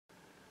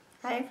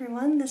Hi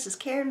everyone, this is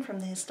Karen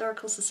from the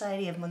Historical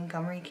Society of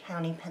Montgomery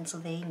County,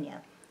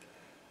 Pennsylvania.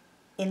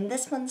 In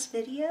this month's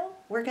video,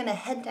 we're going to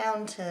head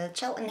down to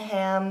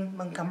Cheltenham,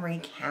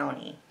 Montgomery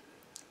County.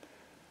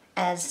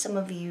 As some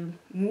of you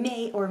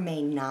may or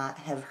may not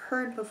have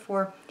heard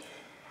before,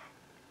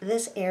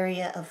 this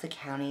area of the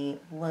county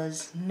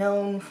was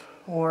known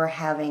for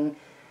having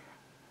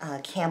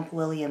Camp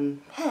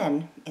William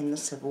Penn in the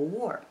Civil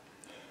War.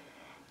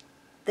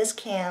 This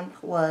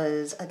camp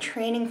was a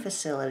training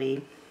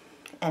facility,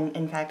 and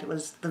in fact it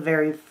was the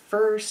very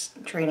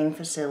first training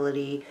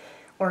facility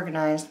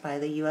organized by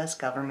the U.S.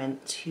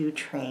 government to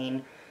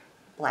train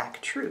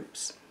black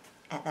troops.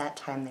 At that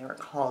time they were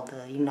called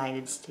the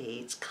United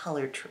States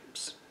Colored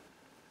Troops.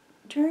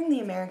 During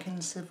the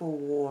American Civil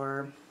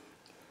War,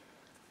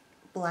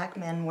 black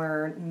men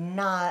were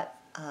not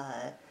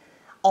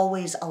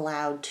always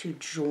allowed to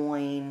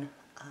join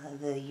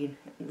the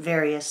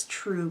various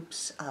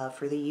troops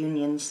for the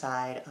Union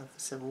side of the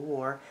Civil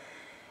War.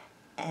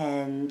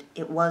 And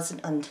it wasn't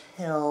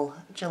until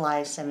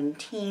July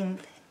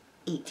 17th,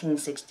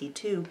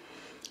 1862,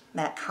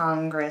 that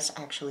Congress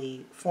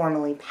actually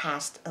formally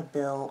passed a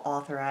bill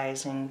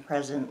authorizing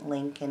President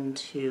Lincoln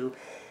to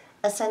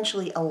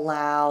essentially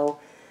allow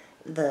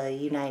the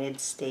United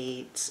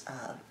States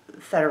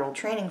federal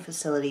training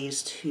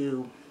facilities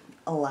to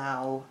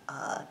allow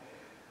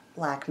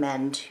black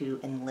men to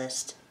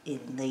enlist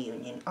in the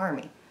Union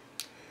Army.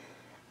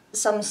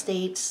 Some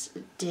states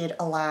did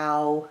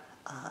allow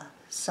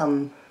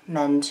some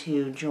men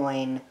to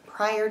join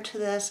prior to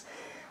this,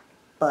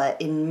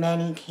 but in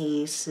many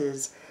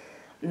cases,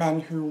 men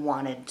who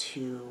wanted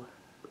to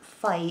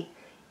fight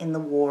in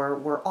the war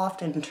were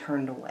often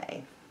turned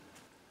away.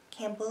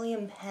 Camp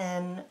William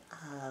Penn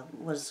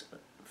was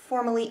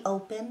formally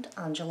opened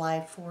on July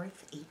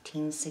 4th,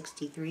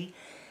 1863,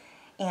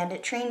 and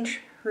it trained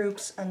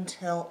troops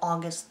until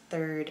August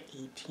 3rd,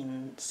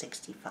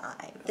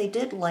 1865. They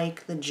did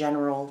like the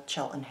general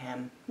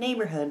Cheltenham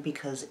neighborhood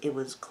because it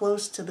was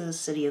close to the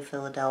city of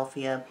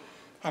Philadelphia,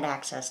 had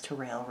access to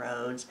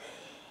railroads,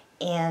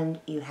 and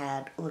you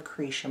had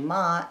Lucretia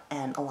Mott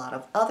and a lot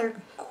of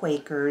other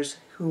Quakers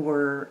who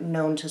were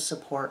known to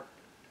support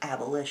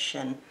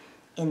abolition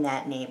in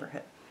that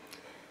neighborhood.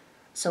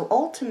 So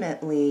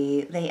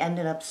ultimately, they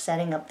ended up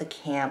setting up the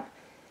camp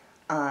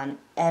on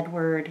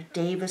Edward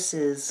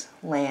Davis's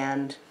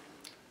land.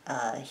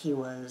 He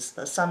was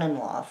the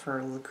son-in-law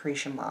for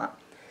Lucretia Mott,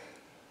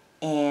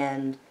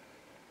 and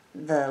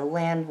the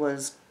land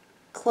was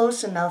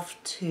close enough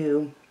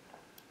to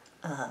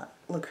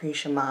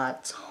Lucretia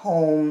Mott's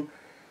home,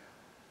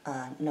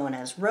 known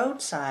as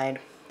Roadside,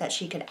 that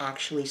she could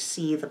actually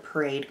see the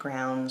parade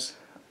grounds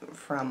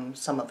from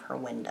some of her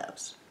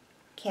windows.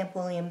 Camp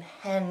William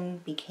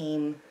Penn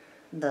became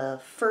the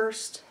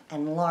first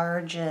and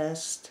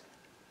largest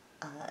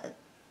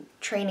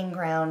training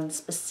ground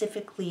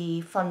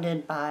specifically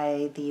funded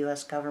by the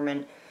U.S.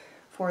 government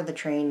for the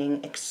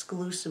training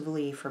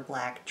exclusively for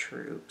black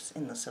troops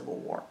in the Civil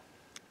War.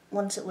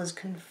 Once it was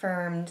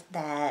confirmed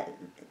that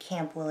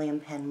Camp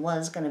William Penn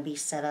was going to be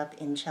set up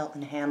in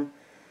Cheltenham,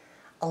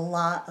 a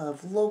lot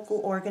of local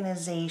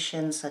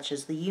organizations such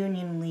as the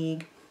Union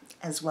League,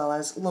 as well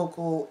as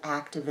local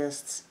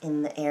activists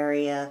in the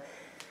area,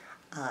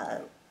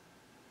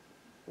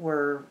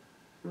 were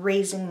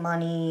raising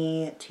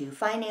money to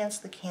finance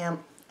the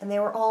camp, and they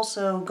were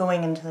also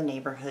going into the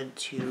neighborhood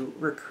to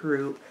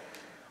recruit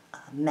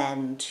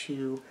men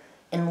to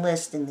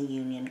enlist in the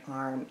Union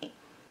Army.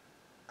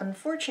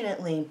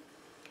 Unfortunately,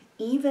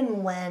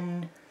 even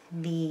when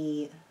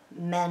the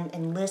men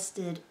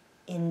enlisted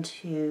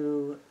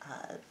into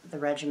the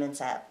regiments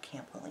at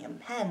Camp William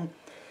Penn,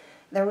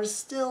 there was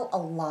still a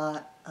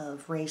lot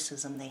of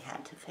racism they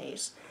had to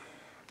face.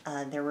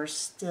 There were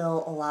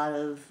still a lot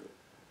of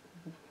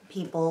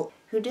people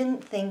who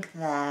didn't think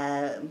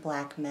that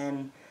black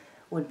men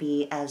would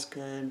be as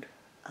good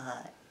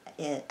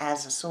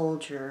as a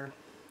soldier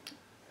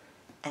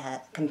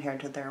compared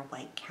to their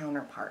white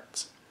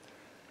counterparts.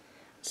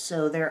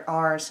 So there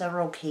are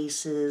several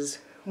cases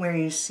where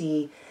you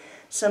see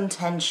some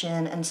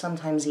tension and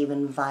sometimes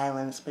even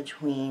violence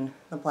between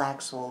the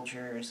black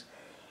soldiers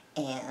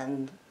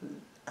and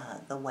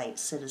the white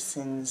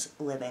citizens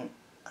living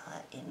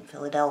in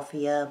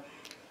Philadelphia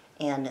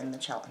and in the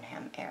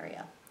Cheltenham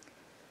area.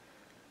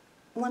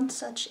 One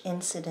such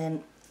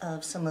incident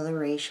of some of the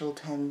racial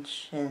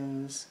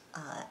tensions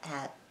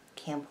at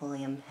Camp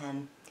William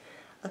Penn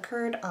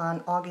occurred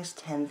on August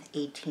 10th,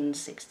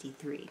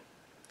 1863.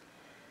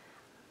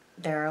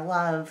 There are a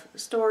lot of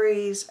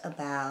stories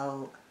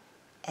about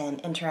an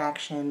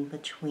interaction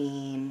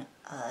between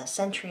a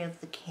sentry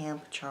of the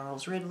camp,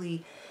 Charles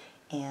Ridley,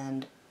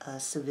 and a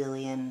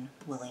civilian,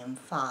 William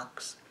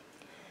Fox.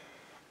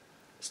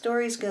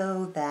 Stories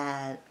go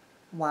that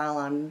while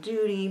on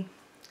duty,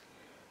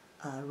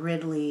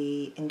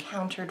 Ridley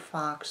encountered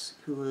Fox,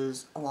 who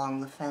was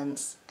along the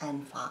fence,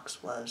 and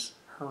Fox was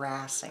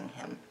harassing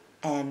him.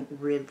 And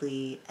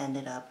Ridley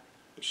ended up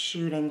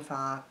shooting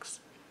Fox,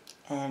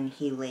 and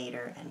he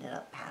later ended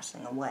up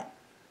passing away.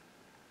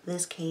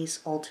 This case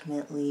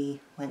ultimately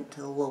went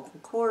to the local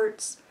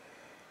courts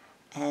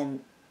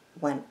and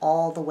went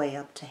all the way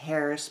up to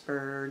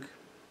Harrisburg,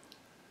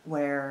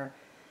 where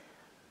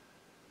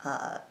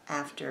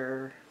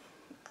after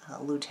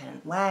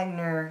Lieutenant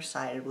Wagner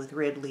sided with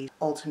Ridley,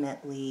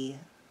 ultimately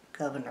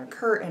Governor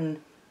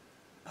Curtin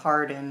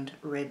pardoned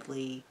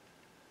Ridley.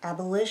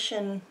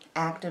 Abolition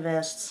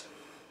activists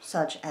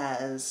such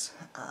as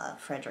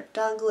Frederick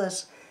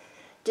Douglass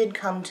did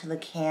come to the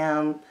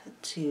camp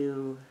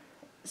to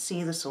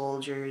see the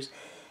soldiers,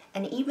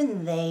 and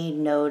even they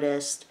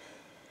noticed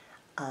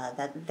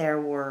that there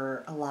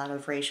were a lot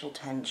of racial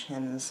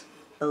tensions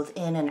both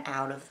in and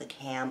out of the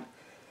camp,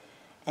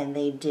 and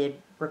they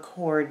did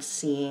record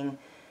seeing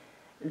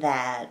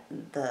that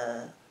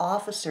the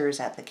officers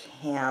at the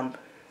camp,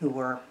 who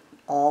were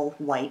all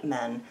white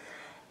men,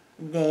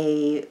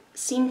 they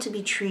seemed to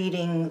be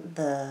treating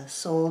the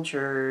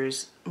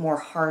soldiers more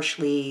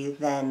harshly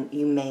than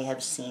you may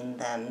have seen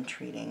them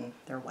treating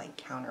their white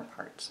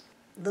counterparts.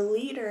 The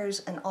leaders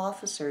and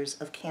officers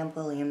of Camp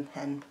William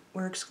Penn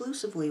were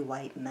exclusively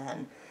white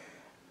men.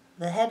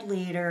 The head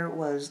leader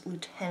was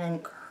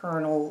Lieutenant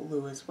Colonel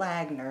Lewis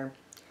Wagner,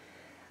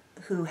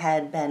 who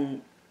had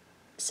been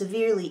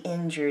severely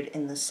injured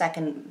in the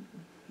Second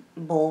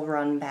Bull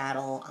Run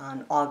battle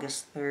on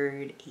August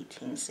 3rd,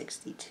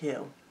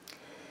 1862.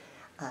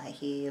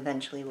 He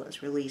eventually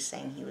was released,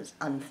 saying he was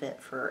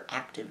unfit for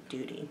active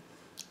duty.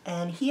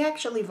 And he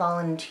actually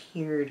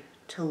volunteered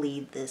to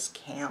lead this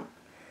camp.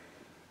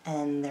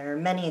 And there are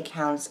many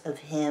accounts of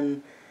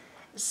him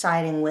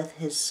siding with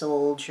his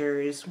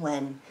soldiers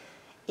when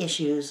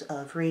issues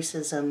of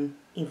racism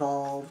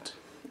evolved.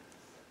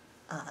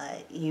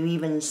 You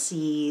even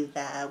see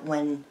that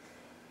when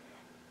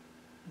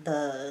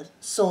the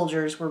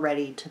soldiers were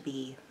ready to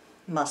be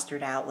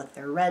mustered out with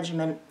their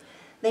regiment,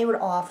 they would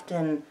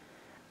often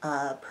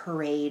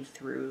parade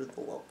through the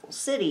local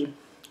city,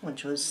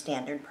 which was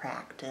standard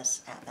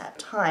practice at that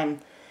time.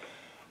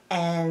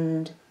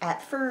 And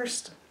at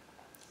first,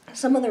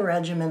 some of the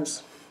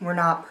regiments were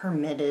not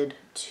permitted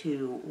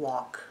to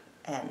walk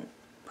and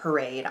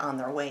parade on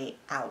their way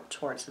out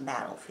towards the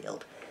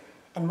battlefield.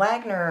 And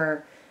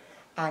Wagner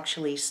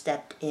actually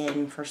stepped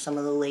in for some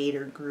of the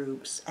later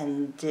groups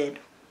and did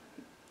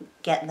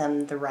get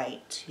them the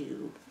right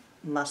to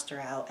muster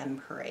out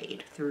and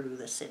parade through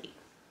the city.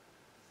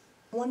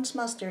 Once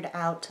mustered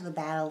out to the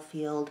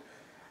battlefield,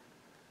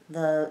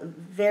 the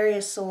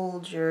various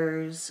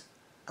soldiers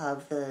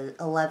of the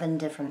 11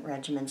 different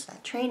regiments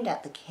that trained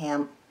at the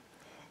camp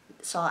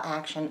saw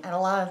action at a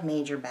lot of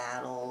major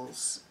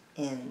battles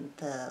in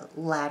the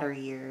latter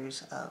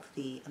years of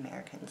the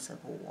American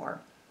Civil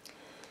War.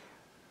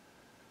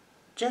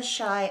 Just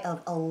shy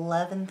of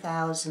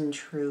 11,000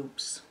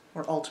 troops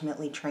were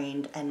ultimately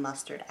trained and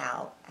mustered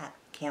out at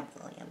Camp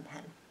William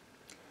Penn.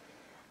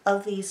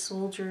 Of these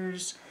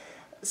soldiers,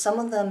 some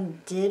of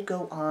them did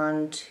go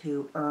on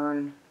to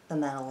earn the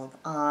Medal of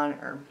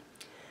Honor.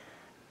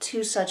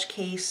 Two such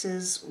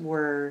cases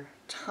were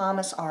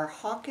Thomas R.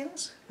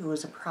 Hawkins, who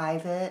was a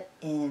private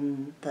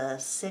in the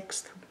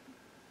 6th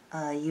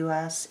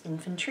U.S.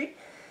 Infantry.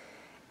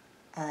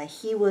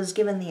 He was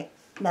given the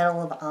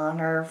Medal of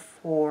Honor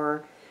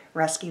for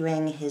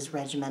rescuing his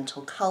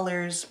regimental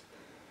colors.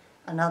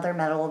 Another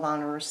Medal of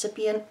Honor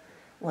recipient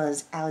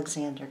was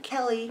Alexander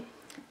Kelly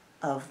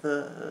of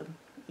the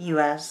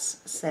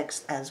U.S.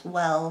 6th as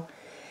well.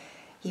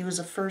 He was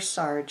a first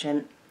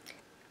sergeant.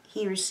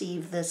 He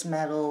received this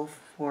medal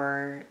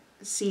for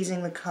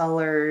seizing the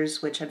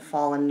colors which had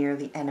fallen near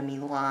the enemy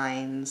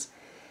lines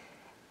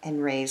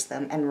and raised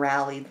them and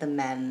rallied the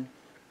men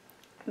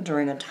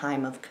during a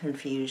time of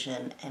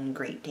confusion and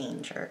great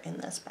danger in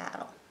this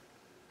battle.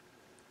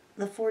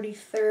 The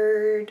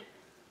 43rd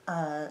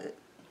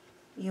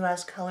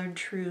U.S. colored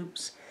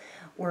troops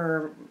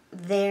were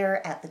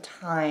there at the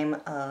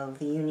time of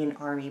the Union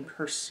Army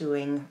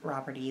pursuing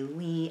Robert E.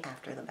 Lee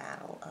after the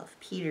Battle of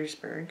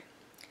Petersburg,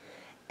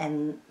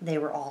 and they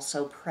were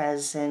also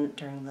present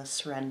during the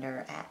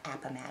surrender at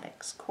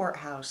Appomattox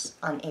Courthouse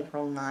on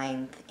April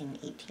 9th in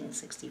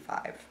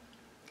 1865.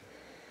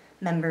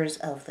 Members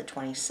of the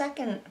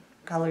 22nd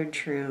Colored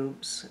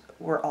Troops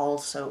were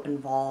also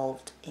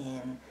involved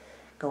in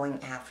going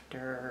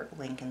after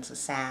Lincoln's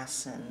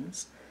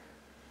assassins.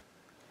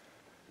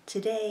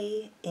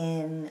 Today,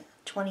 in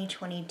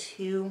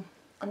 2022,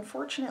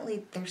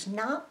 unfortunately, there's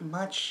not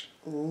much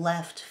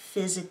left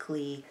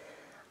physically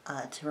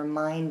to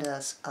remind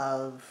us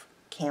of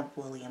Camp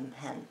William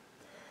Penn.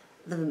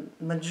 The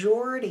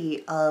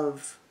majority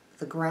of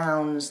the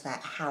grounds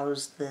that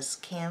house this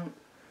camp,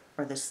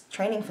 or this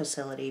training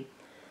facility,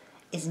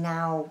 is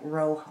now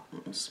row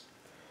homes.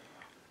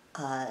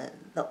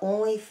 The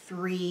only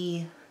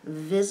 3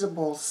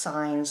 visible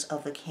signs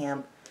of the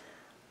camp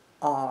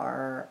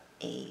are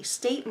a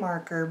state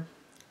marker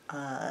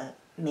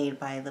made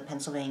by the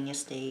Pennsylvania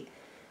State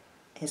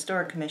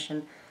Historic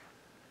Commission,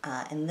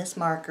 and this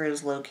marker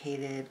is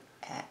located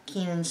at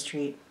Keenan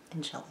Street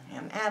and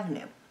Cheltenham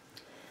Avenue.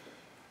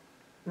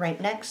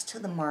 Right next to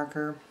the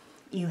marker,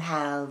 you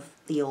have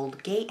the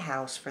old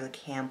gatehouse for the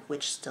camp,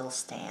 which still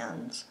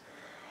stands.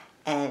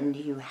 and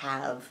you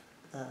have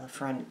the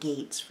front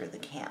gates for the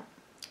camp.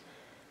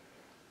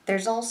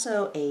 There's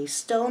also a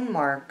stone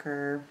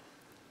marker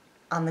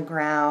on the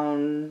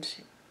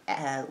ground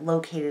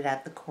located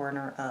at the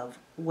corner of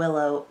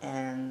Willow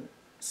and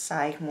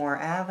Sycamore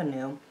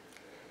Avenue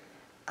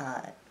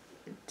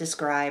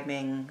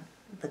describing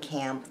the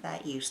camp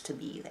that used to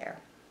be there.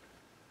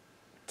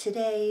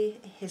 Today,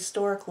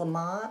 Historic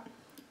Lamont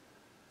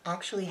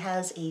actually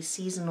has a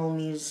seasonal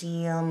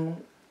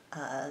museum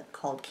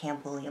called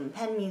Camp William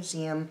Penn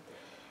Museum,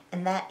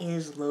 and that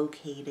is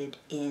located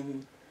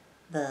in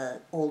the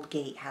old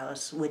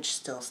gatehouse, which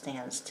still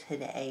stands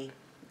today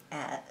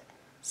at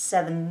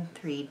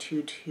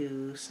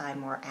 7322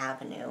 Sycamore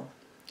Avenue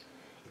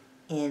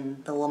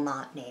in the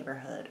Lamont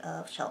neighborhood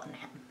of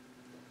Cheltenham.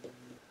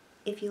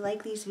 If you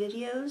like these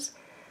videos,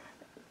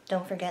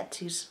 don't forget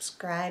to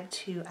subscribe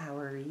to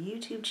our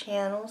YouTube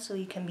channel so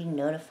you can be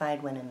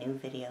notified when a new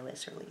video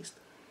is released.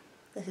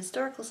 The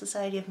Historical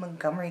Society of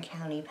Montgomery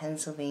County,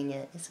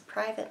 Pennsylvania is a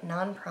private,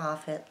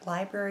 non-profit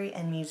library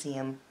and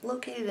museum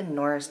located in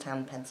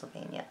Norristown,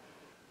 Pennsylvania.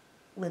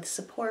 With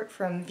support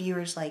from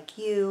viewers like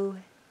you,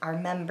 our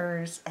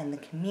members, and the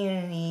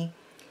community,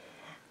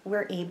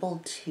 we're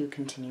able to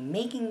continue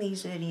making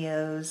these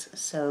videos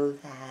so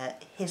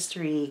that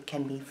history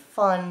can be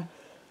fun,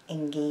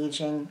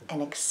 engaging,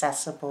 and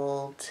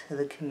accessible to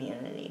the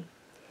community.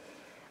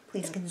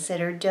 Please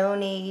consider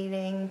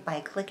donating by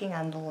clicking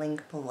on the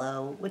link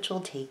below, which will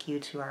take you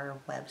to our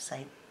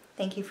website.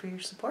 Thank you for your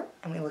support,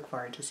 and we look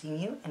forward to seeing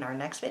you in our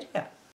next video.